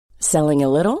Selling a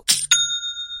little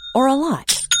or a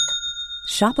lot?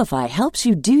 Shopify helps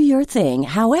you do your thing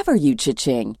however you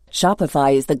cha-ching.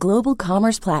 Shopify is the global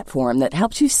commerce platform that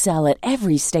helps you sell at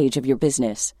every stage of your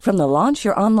business. From the launch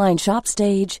your online shop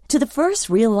stage to the first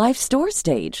real-life store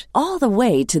stage, all the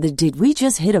way to the did we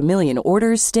just hit a million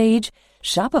orders stage.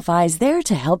 Shopify is there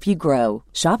to help you grow.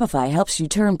 Shopify helps you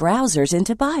turn browsers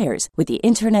into buyers with the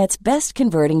internet's best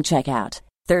converting checkout.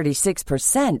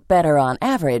 36% better on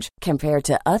average compared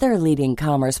to other leading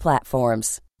commerce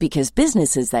platforms. Because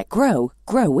businesses that grow,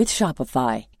 grow with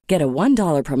Shopify. Get a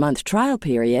 $1 per month trial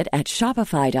period at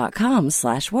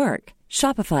shopify.com/work.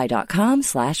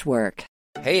 Shopify.com/work.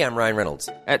 Hey, I'm Ryan Reynolds.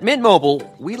 At Mint Mobile,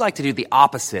 we like to do the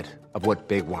opposite of what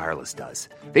Big Wireless does.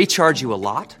 They charge you a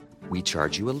lot, we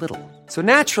charge you a little. So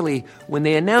naturally, when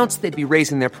they announced they'd be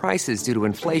raising their prices due to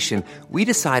inflation, we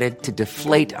decided to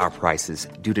deflate our prices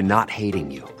due to not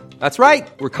hating you. That's right.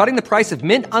 We're cutting the price of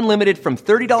Mint Unlimited from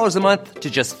 $30 a month to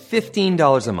just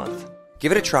 $15 a month.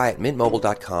 Give it a try at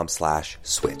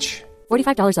mintmobile.com/switch.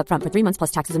 $45 up front for 3 months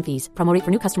plus taxes and fees. Promo rate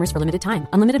for new customers for limited time.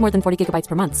 Unlimited more than 40 gigabytes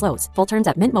per month. Slows full terms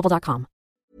at mintmobile.com.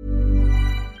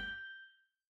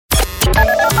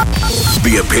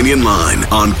 The Opinion Line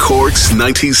on Cork's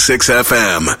 96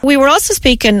 FM. We were also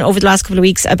speaking over the last couple of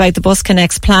weeks about the Bus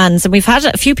Connect's plans, and we've had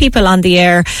a few people on the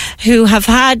air who have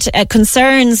had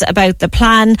concerns about the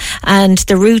plan and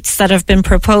the routes that have been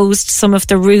proposed. Some of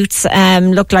the routes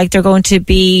look like they're going to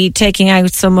be taking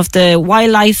out some of the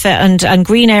wildlife and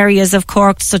green areas of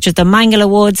Cork, such as the Mangala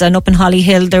Woods, and up in Holly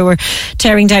Hill they were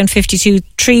tearing down 52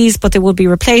 trees, but they will be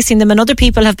replacing them. And other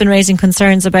people have been raising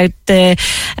concerns about the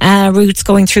routes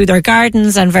going through their gardens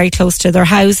and very close to their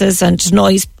houses, and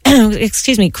noise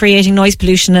creating noise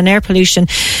pollution and air pollution.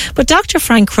 But Dr.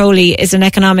 Frank Crowley is an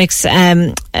economics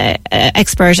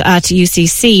expert at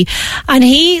UCC, and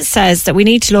he says that we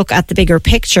need to look at the bigger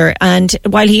picture. And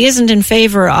while he isn't in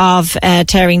favour of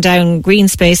tearing down green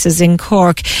spaces in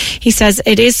Cork, he says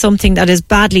it is something that is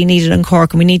badly needed in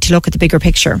Cork, and we need to look at the bigger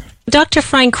picture. Dr.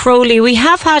 Frank Crowley, we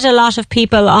have had a lot of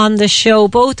people on the show,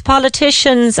 both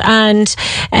politicians and,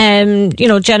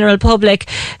 general public,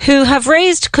 who have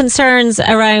raised concerns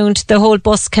around the whole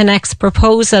Bus Connect's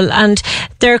proposal. And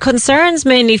their concerns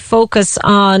mainly focus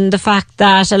on the fact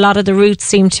that a lot of the routes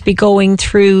seem to be going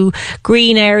through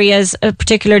green areas,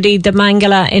 particularly the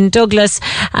Mangala in Douglas,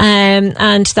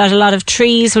 and that a lot of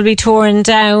trees will be torn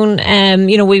down.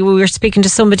 We were speaking to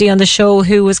somebody on the show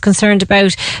who was concerned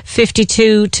about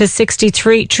 52 to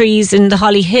 63 trees in the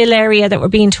Holly Hill area that were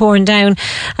being torn down,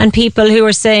 and people who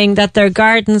are saying that their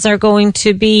gardens are going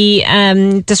to be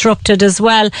disrupted as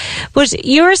well. But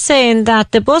you're saying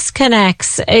that the Bus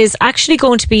Connects is actually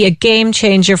going to be a game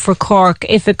changer for Cork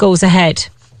if it goes ahead.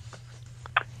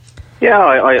 Yeah,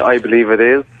 I believe it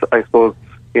is. I suppose,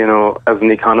 as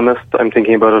an economist, I'm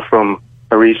thinking about it from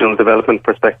a regional development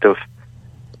perspective.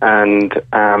 And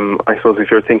I suppose if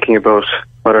you're thinking about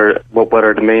what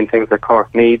are the main things that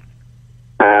Cork needs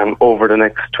over the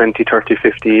next 20, 30,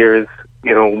 50 years,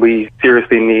 we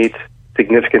seriously need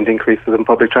significant increases in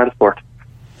public transport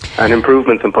and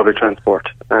improvements in public transport,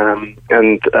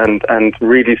 and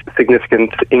really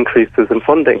significant increases in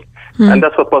funding. And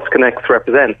that's what Bus Connects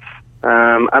represents.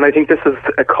 And I think this is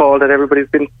a call that everybody's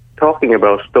been talking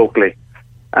about locally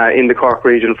in the Cork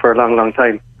region for a long, long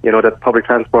time. That public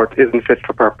transport isn't fit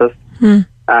for purpose,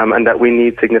 and that we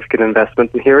need significant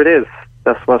investment. And here it is.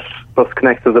 That's what Bus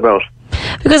Connect is about.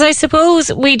 Because I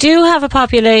suppose we do have a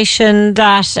population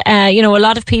that, a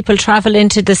lot of people travel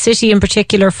into the city in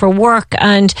particular for work,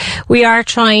 and we are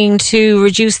trying to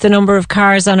reduce the number of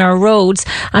cars on our roads,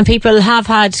 and people have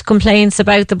had complaints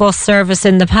about the bus service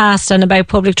in the past and about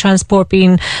public transport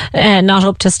being not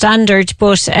up to standard.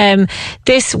 But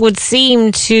this would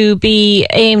seem to be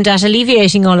aimed at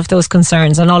alleviating all of those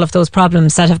concerns and all of those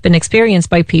problems that have been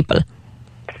experienced by people.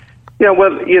 Yeah,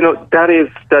 well, I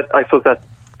suppose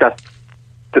that's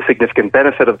the significant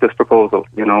benefit of this proposal,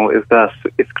 is that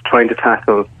it's trying to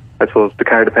tackle, I suppose, the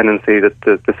car dependency that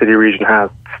the city region has.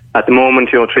 At the moment,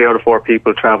 3 out of 4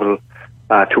 people travel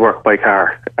to work by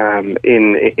car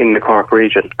in the Cork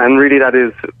region. And really that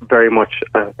is very much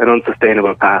an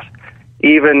unsustainable path.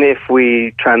 Even if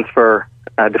we transfer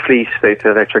the fleet, say,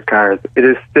 to electric cars, it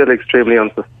is still extremely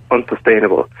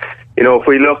unsustainable. If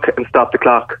we look and stop the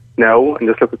clock now and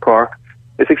just look at Cork,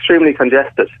 it's extremely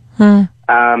congested.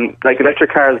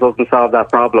 Electric cars doesn't solve that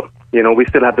problem. We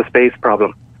still have the space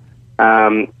problem.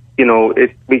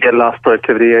 We get lost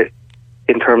productivity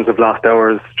in terms of lost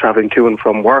hours travelling to and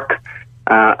from work,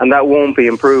 and that won't be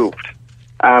improved.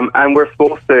 And we're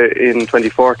supposed to, in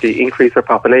 2040, increase our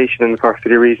population in the Cork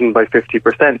City region by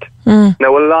 50%.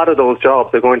 Now, a lot of those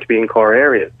jobs are going to be in core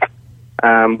areas.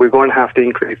 we're going to have to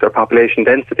increase our population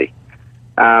density.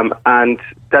 And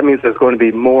that means there's going to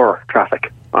be more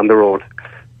traffic on the road.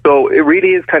 So it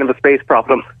really is kind of a space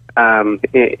problem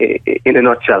in a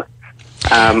nutshell.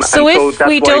 So that's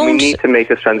why we need to make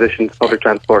this transition to public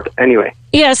transport anyway.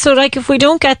 Yeah, so like if we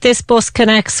don't get this Bus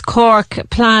Connects Cork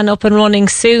plan up and running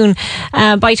soon,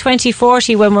 by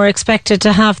 2040 when we're expected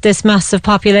to have this massive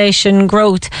population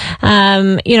growth,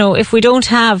 if we don't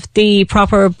have the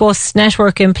proper bus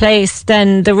network in place,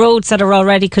 then the roads that are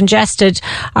already congested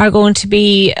are going to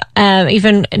be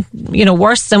even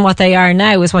worse than what they are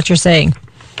now, is what you're saying.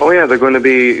 Oh yeah, they're going to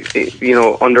be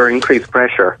under increased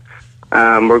pressure.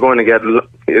 We're going to get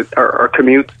our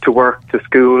commutes to work, to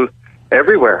school,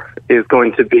 everywhere is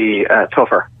going to be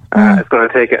tougher. It's going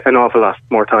to take an awful lot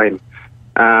more time.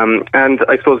 And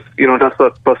I suppose, that's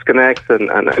what Bus Connects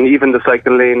and even the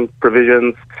cycle lane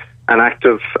provisions and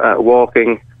active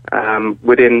walking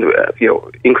within,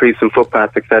 increase in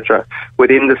footpaths, etc.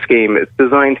 within the scheme. It's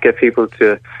designed to get people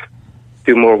to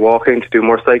do more walking, to do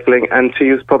more cycling, and to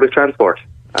use public transport.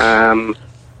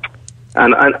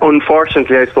 And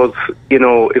unfortunately, I suppose,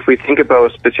 if we think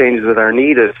about the changes that are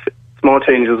needed, small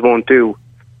changes won't do.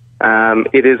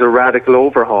 It is a radical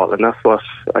overhaul, and that's what,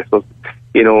 I suppose,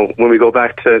 when we go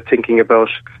back to thinking about,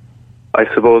 I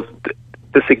suppose,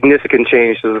 the significant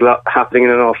change, there's a lot happening in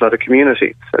an awful lot of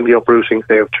communities, and the uprooting,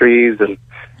 say, of trees and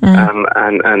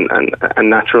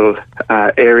natural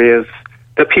areas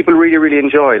that people really, really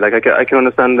enjoy. Like, I can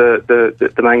understand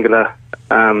the Mangala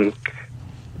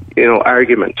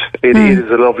argument. It is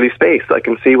a lovely space. I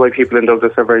can see why people in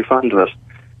Douglas are very fond of it.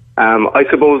 I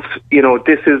suppose,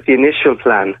 this is the initial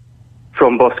plan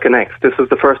from Bus Connects. This is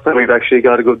the first time we've actually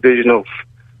got a good vision of,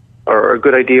 or a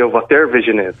good idea of what their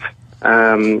vision is.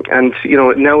 And,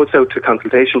 now it's out to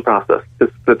consultation process. This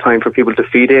is the time for people to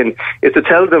feed in. It's to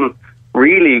tell them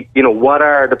really, what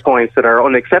are the points that are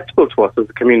unacceptable to us as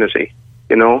a community?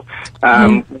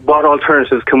 What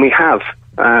alternatives can we have?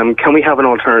 Can we have an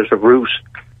alternative route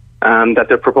that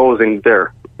they're proposing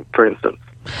there, for instance?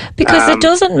 Because it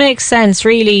doesn't make sense,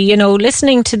 really,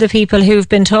 listening to the people who've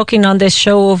been talking on this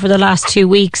show over the last 2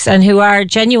 weeks and who are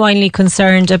genuinely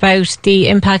concerned about the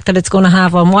impact that it's going to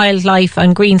have on wildlife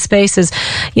and green spaces.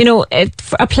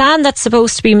 A plan that's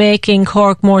supposed to be making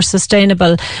Cork more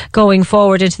sustainable going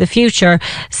forward into the future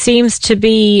seems to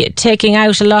be taking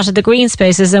out a lot of the green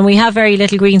spaces, and we have very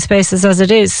little green spaces as it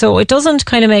is. So it doesn't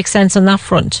kind of make sense on that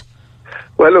front.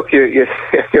 Well, look,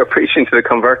 you're preaching to the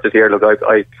converted here. Look,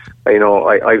 I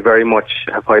very much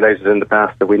have highlighted in the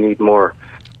past that we need more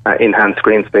enhanced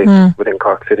green spaces within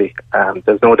Cork City.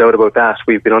 There's no doubt about that.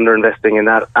 We've been underinvesting in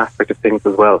that aspect of things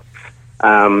as well.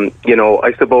 I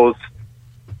suppose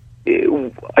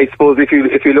if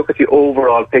you look at the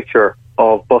overall picture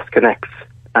of Bus Connects,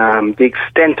 the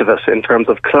extent of it in terms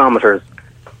of kilometres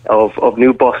of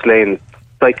new bus lanes,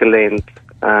 cycle lanes,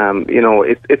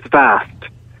 it's vast.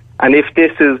 And if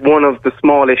this is one of the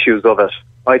small issues of it,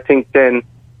 I think then,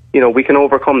 we can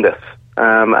overcome this.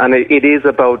 And it is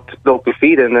about local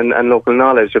feed-in and local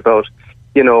knowledge about,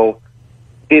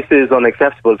 this is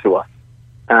unacceptable to us.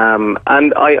 And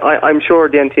I'm sure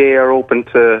the NTA are open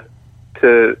to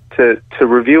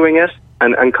reviewing it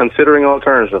and considering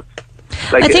alternatives.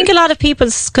 I think a lot of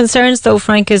people's concerns, though,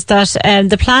 Frank, is that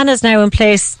the plan is now in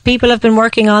place. People have been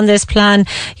working on this plan.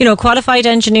 Qualified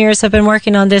engineers have been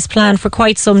working on this plan for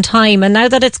quite some time. And now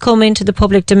that it's come into the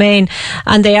public domain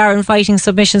and they are inviting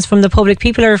submissions from the public,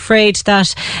 people are afraid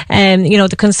that,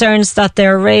 the concerns that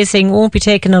they're raising won't be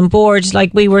taken on board.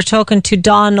 Like, we were talking to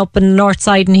Don up in the north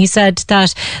side, and he said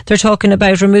that they're talking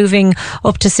about removing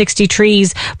up to 60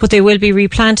 trees, but they will be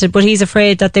replanted. But he's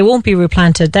afraid that they won't be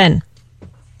replanted then.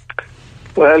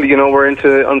 Well, we're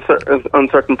into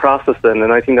uncertain process then,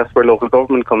 and I think that's where local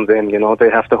government comes in. They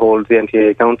have to hold the NTA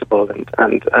accountable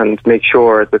and make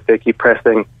sure that they keep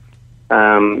pressing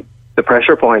the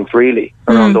pressure points really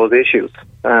around those issues.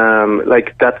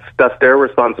 That's their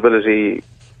responsibility,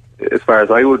 as far as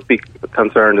I would be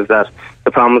concerned, is that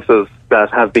the promises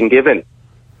that have been given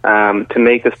to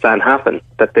make this plan happen,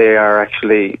 that they are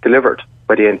actually delivered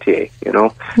by the NTA,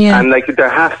 Yeah. And there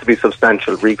has to be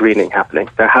substantial regreening happening.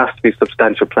 There has to be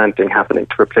substantial planting happening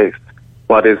to replace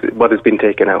what has been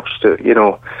taken out.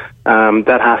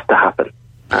 That has to happen.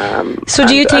 So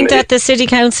do you think that the City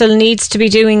Council needs to be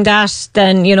doing that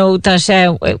then,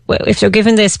 that if they're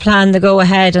given this plan, the go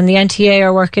ahead, and the NTA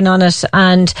are working on it,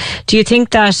 and do you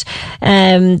think that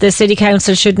the City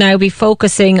Council should now be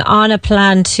focusing on a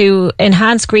plan to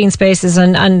enhance green spaces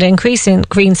and increasing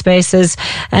green spaces,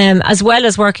 as well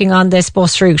as working on this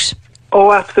bus route?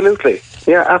 Oh, absolutely.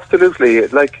 Yeah, absolutely.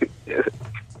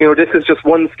 This is just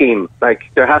one scheme.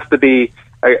 There has to be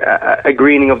a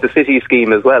greening of the city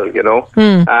scheme as well, you know.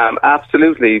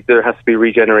 Absolutely, there has to be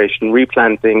regeneration,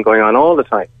 replanting going on all the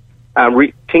time.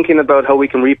 Thinking about how we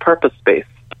can repurpose space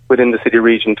within the city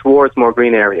region towards more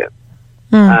green areas.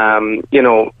 You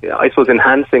know, I suppose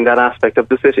enhancing that aspect of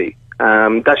the city.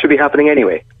 That should be happening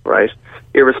anyway, right?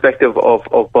 Irrespective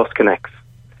of bus connects.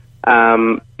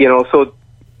 You know, so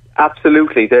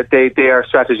absolutely, they are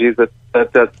strategies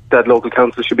that local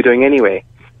councils should be doing anyway.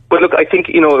 But look, I think,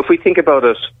 you know, if we think about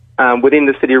it within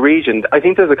the city region, I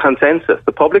think there's a consensus,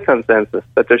 the public consensus,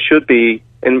 that there should be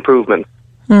improvements,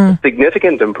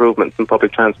 significant improvements in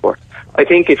public transport. I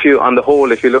think on the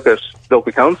whole, if you look at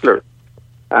local councillors,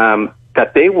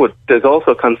 that there's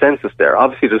also consensus there.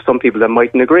 Obviously, there's some people that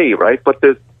mightn't agree, right? But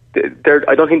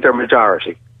I don't think they're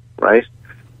majority, right?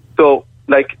 So,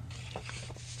 like,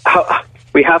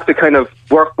 we have to kind of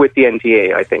work with the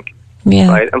NTA, I think,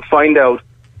 right, and find out,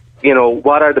 you know,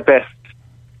 what's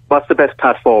the best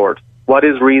path forward? What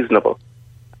is reasonable?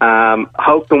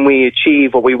 How can we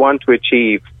achieve what we want to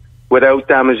achieve without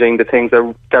damaging the things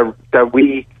that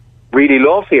we really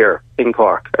love here in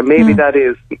Cork? And maybe that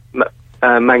is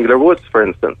Mangler Woods, for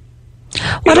instance.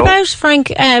 What about, Frank,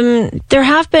 there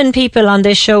have been people on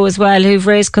this show as well who've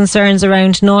raised concerns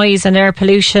around noise and air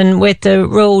pollution with the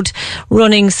road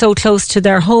running so close to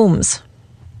their homes.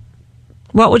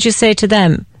 What would you say to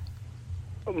them?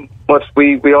 But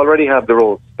we already have the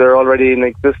roads. They're already in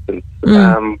existence.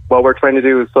 What we're trying to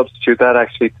do is substitute that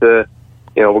actually to,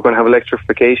 you know, we're going to have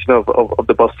electrification of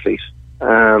the bus fleet.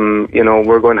 You know,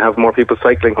 we're going to have more people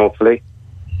cycling, hopefully.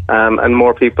 And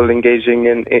more people engaging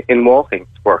in walking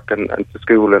to work and to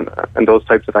school and those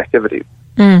types of activities.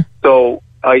 So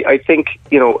I think,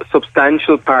 you know, a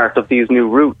substantial part of these new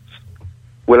routes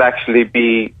will actually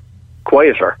be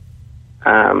quieter,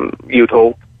 you'd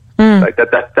hope. Like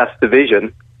that's the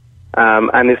vision.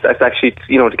 And it's actually,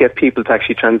 you know, to get people to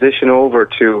actually transition over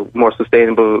to more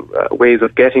sustainable ways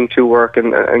of getting to work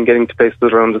and getting to places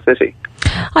around the city.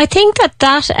 I think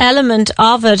that element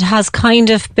of it has kind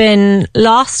of been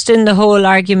lost in the whole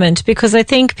argument, because I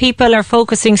think people are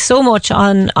focusing so much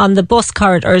on the bus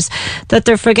corridors that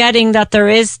they're forgetting that there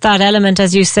is that element,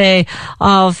 as you say,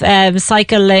 of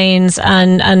cycle lanes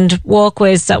and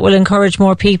walkways that will encourage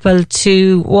more people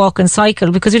to walk and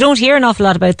cycle, because we don't hear an awful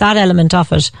lot about that element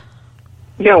of it.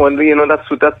 Yeah, well, you know,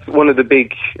 that's one of the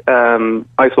big,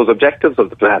 I suppose, objectives of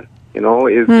the plan. You know,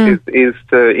 is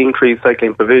to increase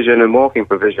cycling provision and walking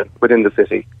provision within the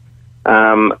city,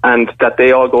 and that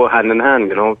they all go hand in hand.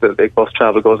 You know, the bus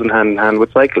travel goes hand in hand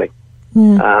with cycling,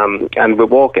 and with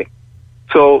walking.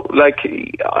 So, like,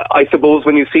 I suppose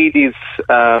when you see these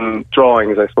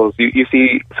drawings, I suppose you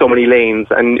see so many lanes,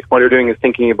 and what you're doing is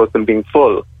thinking about them being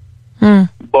full.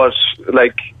 But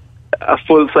like, a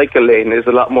full cycle lane is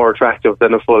a lot more attractive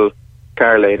than a full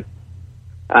car lane.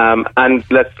 And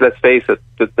let's face it,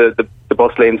 the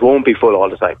bus lanes won't be full all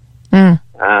the time.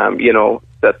 You know,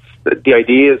 that's the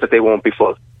idea is that they won't be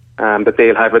full, that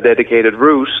they'll have a dedicated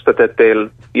route, that they'll,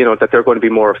 you know, that they're going to be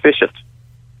more efficient,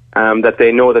 that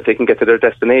they know that they can get to their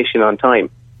destination on time,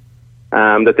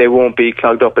 that they won't be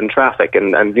clogged up in traffic,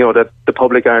 and you know, that the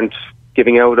public aren't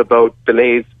giving out about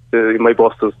delays. My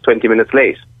bus was 20 minutes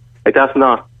late. Like, that's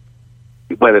not,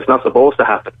 well, it's not supposed to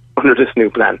happen under this new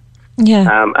plan.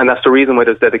 Yeah. And that's the reason why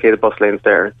there's dedicated bus lanes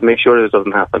there, to make sure this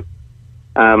doesn't happen.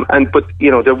 But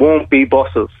you know, there won't be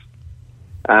buses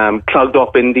clogged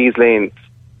up in these lanes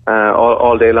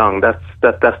all day long. That's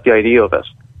the idea of it.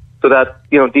 So that,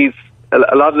 you know,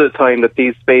 a lot of the time that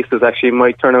these spaces actually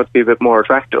might turn out to be a bit more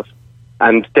attractive,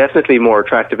 and definitely more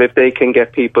attractive if they can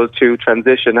get people to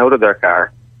transition out of their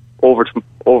car over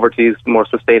to these more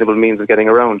sustainable means of getting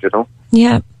around. You know.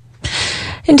 Yeah.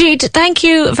 Indeed. Thank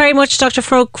you very much, Dr.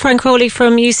 Frank Crowley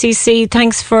from UCC.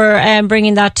 Thanks for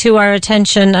bringing that to our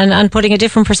attention and putting a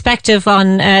different perspective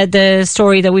on the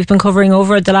story that we've been covering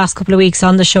over the last couple of weeks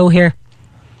on the show here.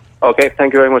 Okay,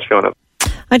 thank you very much, Fiona.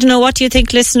 I don't know, what do you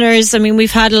think, listeners? I mean, we've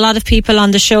had a lot of people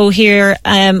on the show here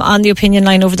on the opinion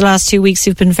line over the last 2 weeks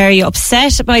who've been very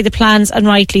upset by the plans, and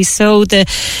rightly so. They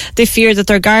fear that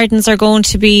their gardens are going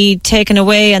to be taken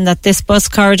away, and that this bus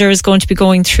corridor is going to be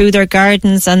going through their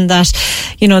gardens, and that,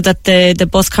 you know, that the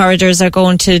bus corridors are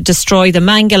going to destroy the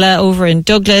Mangala over in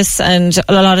Douglas and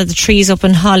a lot of the trees up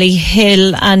in Holly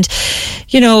Hill. And,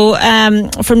 you know,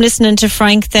 from listening to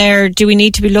Frank there, do we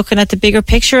need to be looking at the bigger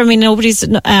picture? I mean, nobody's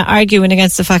arguing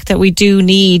against the fact that we do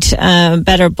need a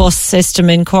better bus system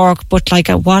in Cork, but like,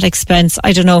 at what expense?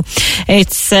 I don't know.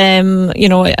 It's you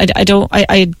know,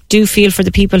 I do feel for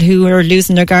the people who are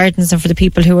losing their gardens and for the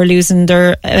people who are losing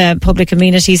their public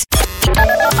amenities.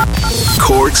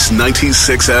 Cork's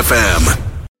 96 FM.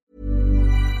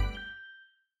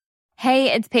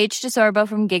 Hey, it's Paige DeSorbo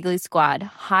from Giggly Squad.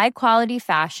 High quality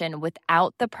fashion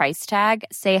without the price tag.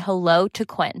 Say hello to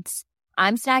Quince.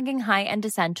 I'm snagging high-end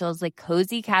essentials like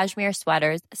cozy cashmere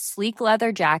sweaters, sleek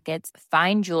leather jackets,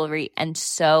 fine jewelry, and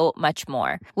so much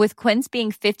more. With Quince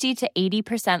being 50 to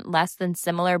 80% less than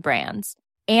similar brands.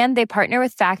 And they partner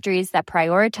with factories that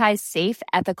prioritize safe,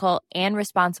 ethical, and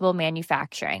responsible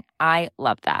manufacturing. I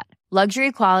love that.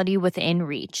 Luxury quality within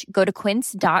reach. Go to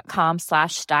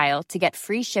quince.com/style to get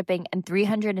free shipping and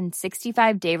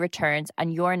 365-day returns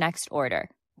on your next order.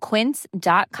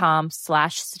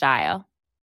 Quince.com/style.